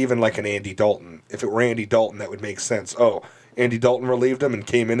or even like an Andy Dalton. If it were Andy Dalton, that would make sense. Oh, Andy Dalton relieved him and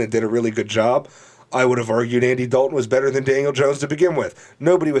came in and did a really good job. I would have argued Andy Dalton was better than Daniel Jones to begin with.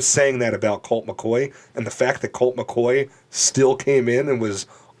 Nobody was saying that about Colt McCoy, and the fact that Colt McCoy still came in and was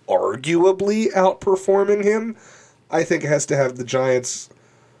arguably outperforming him, I think has to have the Giants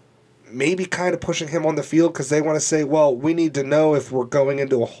maybe kind of pushing him on the field because they want to say, well, we need to know if we're going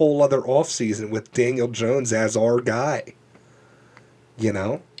into a whole other offseason with Daniel Jones as our guy. You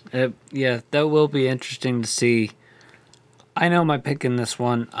know? Yeah, that will be interesting to see. I know my pick in this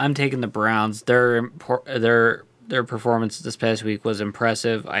one. I'm taking the Browns. Their performance this past week was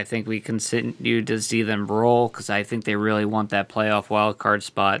impressive. I think we continue to see them roll because I think they really want that playoff wild card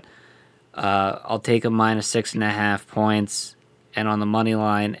spot. I'll take a -6.5 points and on the money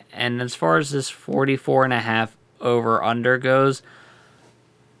line. And as far as this 44.5 over under goes,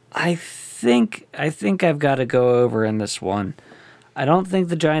 I think I've got to go over in this one. I don't think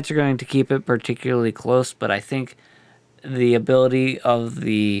the Giants are going to keep it particularly close, but I think the ability of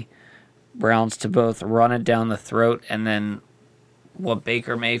the Browns to both run it down the throat and then what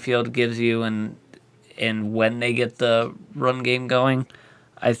Baker Mayfield gives you and when they get the run game going,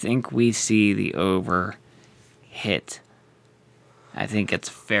 I think we see the over hit. I think it's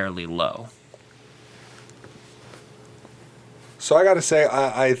fairly low. So I got to say,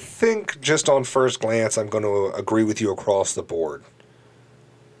 I think just on first glance, I'm going to agree with you across the board.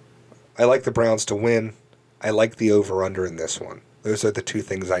 I like the Browns to win. I like the over-under in this one. Those are the two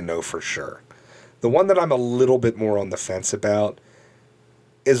things I know for sure. The one that I'm a little bit more on the fence about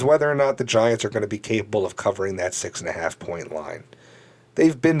is whether or not the Giants are going to be capable of covering that 6.5 point line.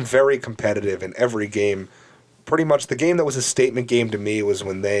 They've been very competitive in every game. Pretty much the game that was a statement game to me was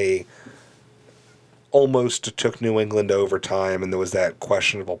when they almost took New England to overtime and there was that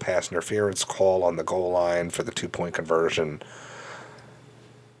questionable pass interference call on the goal line for the 2-point conversion.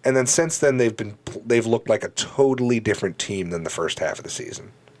 And then since then, they've looked like a totally different team than the first half of the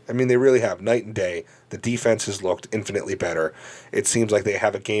season. I mean, they really have, night and day. The defense has looked infinitely better. It seems like they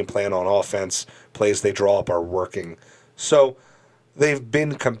have a game plan on offense. Plays they draw up are working. So they've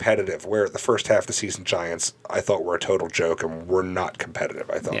been competitive, where the first half of the season Giants, I thought, were a total joke and were not competitive.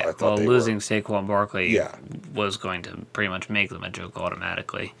 I thought they losing were. Saquon Barkley was going to pretty much make them a joke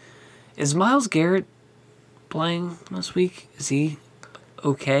automatically. Is Myles Garrett playing this week? Is he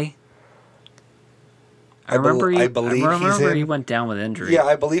okay? I remember he went down with injury. Yeah,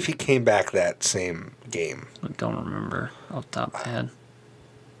 I believe he came back that same game. I don't remember off the top of my head.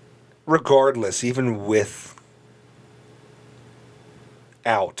 Regardless, even without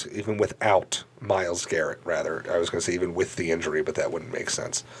Myles Garrett, rather, I was going to say even with the injury, but that wouldn't make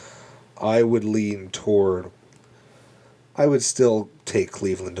sense. I would still take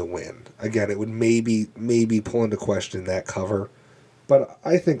Cleveland to win. Again, it would maybe pull into question that cover. But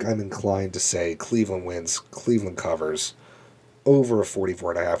I think I'm inclined to say Cleveland wins, Cleveland covers, over a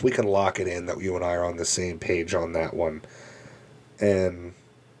 44.5. We can lock it in that you and I are on the same page on that one. And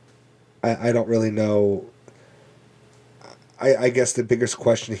I don't really know. I guess the biggest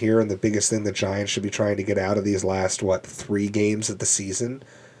question here and the biggest thing the Giants should be trying to get out of these last, 3 games of the season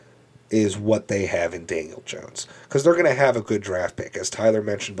is what they have in Daniel Jones. Because they're going to have a good draft pick. As Tyler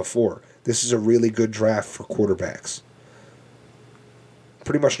mentioned before, this is a really good draft for quarterbacks.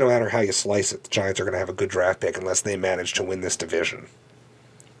 Pretty much no matter how you slice it, the Giants are going to have a good draft pick unless they manage to win this division.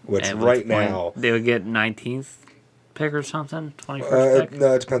 Which right now... They would get 19th pick or something? 21st pick?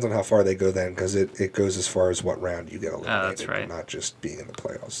 No, it depends on how far they go then, because it goes as far as what round you get eliminated. Oh, that's right. Not just being in the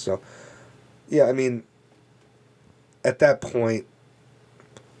playoffs. So, yeah, I mean, at that point,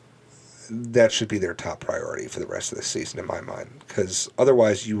 that should be their top priority for the rest of the season in my mind. Because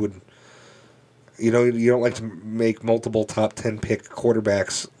otherwise you would... You don't like to make multiple top 10 pick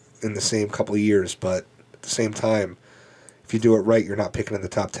quarterbacks in the same couple of years, but at the same time, if you do it right, you're not picking in the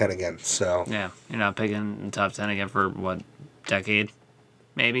top 10 again. So yeah, you're not picking in the top 10 again for what, decade,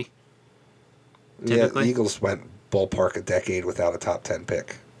 maybe? Typically? Yeah, the Eagles went ballpark a decade without a top 10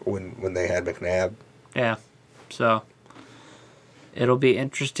 pick when they had McNabb. Yeah, so it'll be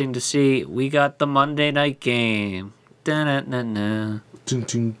interesting to see. We got the Monday night game. Da-na-na-na. Ding,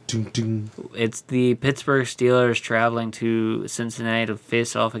 ding, ding, ding. It's the Pittsburgh Steelers traveling to Cincinnati to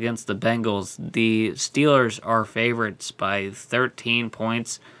face off against the Bengals. The Steelers are favorites by 13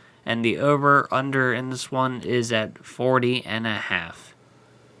 points, and the over-under in this one is at 40.5.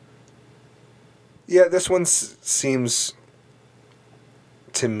 Yeah, this one seems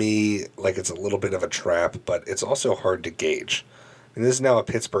to me like it's a little bit of a trap, but it's also hard to gauge. And this is now a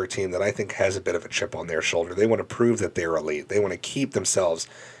Pittsburgh team that I think has a bit of a chip on their shoulder. They want to prove that they're elite. They want to keep themselves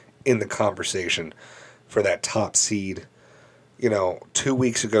in the conversation for that top seed. 2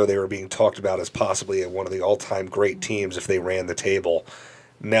 weeks ago they were being talked about as possibly one of the all-time great teams if they ran the table.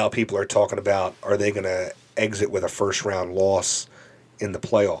 Now people are talking about, are they going to exit with a first-round loss in the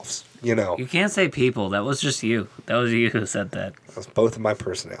playoffs? You can't say people. That was just you. That was you who said that. That's both of my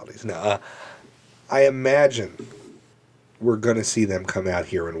personalities. Now, I imagine we're going to see them come out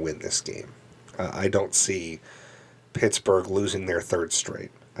here and win this game. I don't see Pittsburgh losing their third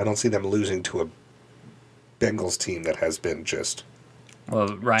straight. I don't see them losing to a Bengals team that has been just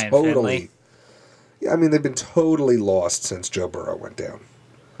Ryan totally. Finley. Yeah, I mean, they've been totally lost since Joe Burrow went down.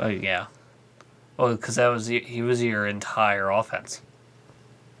 Oh yeah. Well, because he was your entire offense.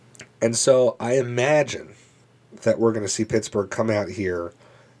 And so I imagine that we're going to see Pittsburgh come out here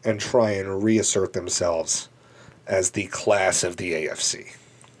and try and reassert themselves as the class of the AFC.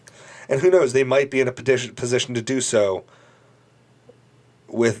 And who knows, they might be in a position to do so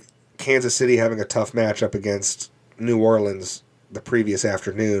with Kansas City having a tough matchup against New Orleans the previous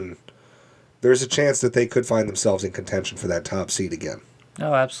afternoon. There's a chance that they could find themselves in contention for that top seed again.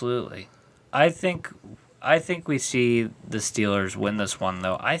 Oh, absolutely. I think we see the Steelers win this one,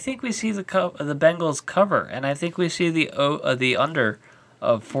 though. I think we see the Bengals cover, and I think we see the under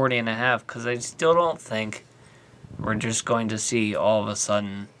of 40.5, because I still don't think we're just going to see all of a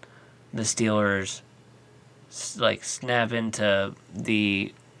sudden the Steelers snap into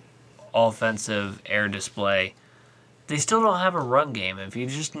the offensive air display. They still don't have a run game. If you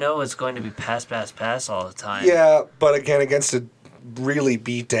just know it's going to be pass all the time. Yeah, but again, against a really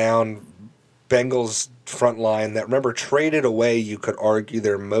beat down Bengals front line that, remember, traded away, you could argue,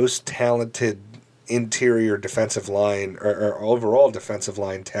 their most talented interior defensive line or overall defensive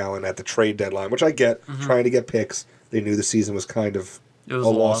line talent at the trade deadline, which I get, trying to get picks. They knew the season was kind of a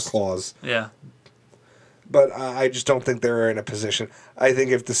lost cause. Yeah. But I just don't think they're in a position. I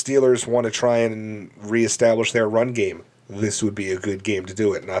think if the Steelers want to try and reestablish their run game, this would be a good game to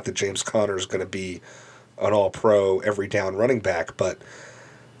do it. Not that James Conner is going to be an all-pro, every down running back, but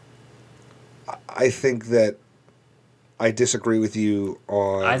I think that I disagree with you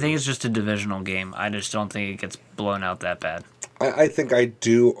on... I think it's just a divisional game. I just don't think it gets blown out that bad. I think I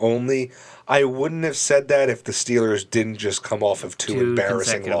do only... I wouldn't have said that if the Steelers didn't just come off of two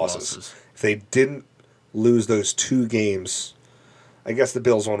embarrassing losses. If they didn't lose those two games... I guess the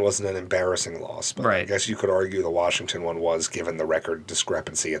Bills one wasn't an embarrassing loss, but right. I guess you could argue the Washington one was, given the record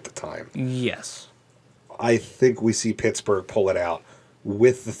discrepancy at the time. Yes. I think we see Pittsburgh pull it out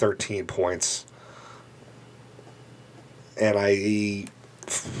with the 13 points. And I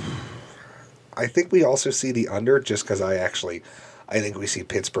think we also see the under, just because I think we see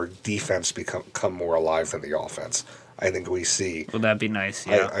Pittsburgh defense become more alive than the offense. I think we see... Would that be nice?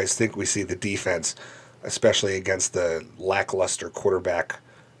 Yeah. I think we see the defense, especially against the lackluster quarterback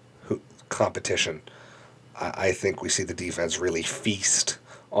competition. I think we see the defense really feast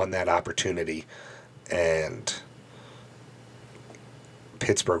on that opportunity, and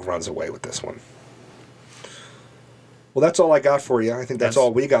Pittsburgh runs away with this one. Well, that's all I got for you. I think that's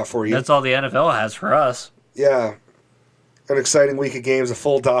all we got for you. That's all the NFL has for us. Yeah. An exciting week of games, a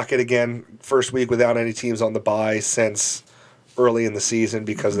full docket again. First week without any teams on the bye since early in the season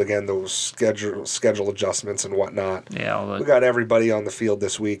because, again, those schedule adjustments and whatnot. Yeah, we got everybody on the field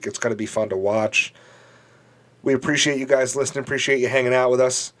this week. It's going to be fun to watch. We appreciate you guys listening. Appreciate you hanging out with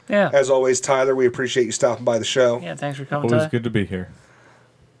us. Yeah. As always, Tyler, we appreciate you stopping by the show. Yeah, thanks for coming, Always good to be here.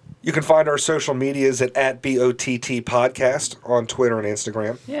 You can find our social medias at BOTT Podcast on Twitter and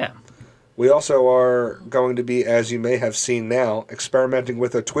Instagram. Yeah. We also are going to be, as you may have seen now, experimenting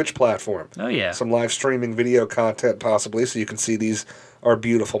with a Twitch platform. Oh, yeah. Some live streaming video content possibly, so you can see our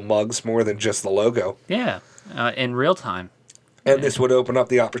beautiful mugs more than just the logo. Yeah, in real time. And this would open up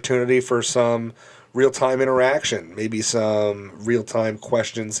the opportunity for some real-time interaction, maybe some real-time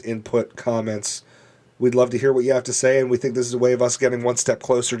questions, input, comments. We'd love to hear what you have to say, and we think this is a way of us getting one step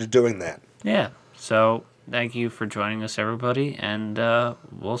closer to doing that. Yeah. So thank you for joining us, everybody, and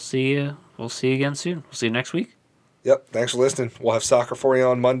we'll see you. We'll see you again soon. We'll see you next week. Yep. Thanks for listening. We'll have soccer for you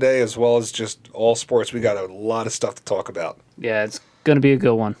on Monday, as well as just all sports. We got a lot of stuff to talk about. Yeah, it's going to be a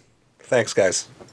good one. Thanks, guys.